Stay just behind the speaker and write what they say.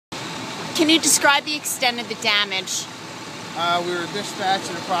Can you describe the extent of the damage? We were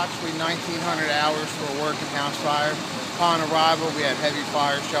dispatched at approximately 1900 hours for a working house fire. Upon arrival, we had heavy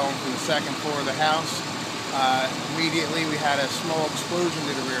fire showing from the second floor of the house. Immediately, we had a small explosion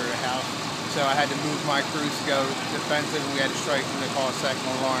to the rear of the house, so I had to move my crews to go defensive, and we had to strike when they call a second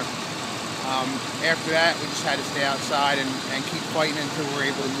alarm. After that, we just had to stay outside and keep fighting until we were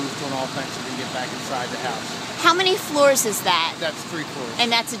able to move to an offensive and get back inside the house. How many floors is that? That's 3 floors.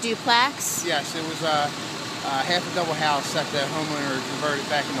 And that's a duplex? Yes, it was half a double house that the homeowner converted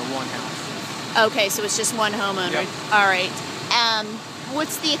back into one house. Okay, so it's just one homeowner. Yep. All right.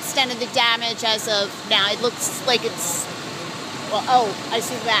 What's the extent of the damage as of now? It looks like it's, well, oh, I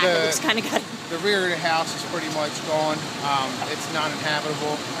see the back. It looks kind of good. The rear of the house is pretty much gone. It's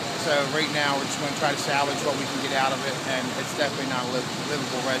non-inhabitable. So right now we're just going to try to salvage what we can get out of it, and it's definitely not a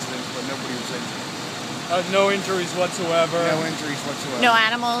livable residence, but nobody was injured. No injuries whatsoever? No injuries whatsoever. No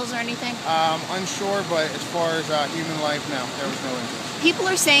animals or anything? Unsure, but as far as human life, no, there was no injuries. People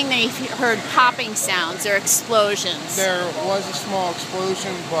are saying they've heard popping sounds or explosions. There was a small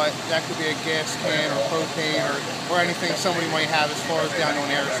explosion, but that could be a gas can or propane or anything somebody might have as far as down to an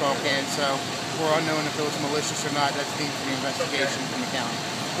aerosol can, so we're unknown if it was malicious or not. That's deemed to be investigation from the county.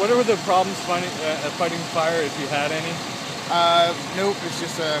 What were the problems fighting fire, if you had any? Nope, it's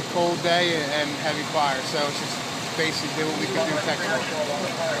just a cold day and heavy fire, so it's just basically what we could do technically.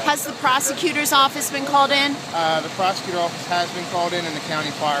 Has the prosecutor's office been called in? The prosecutor office has been called in, and the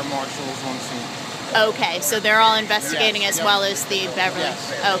county fire marshal is on scene. Okay, so they're all investigating as well as the Beverly?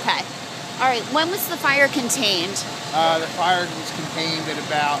 Yes. Okay. All right, when was the fire contained? The fire was contained at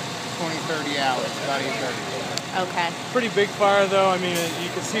about 20-30 hours, about 8:30. Okay. Pretty big fire, though. I mean, you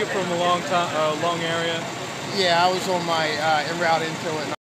can see it from a long area. Yeah, I was on my en route into it.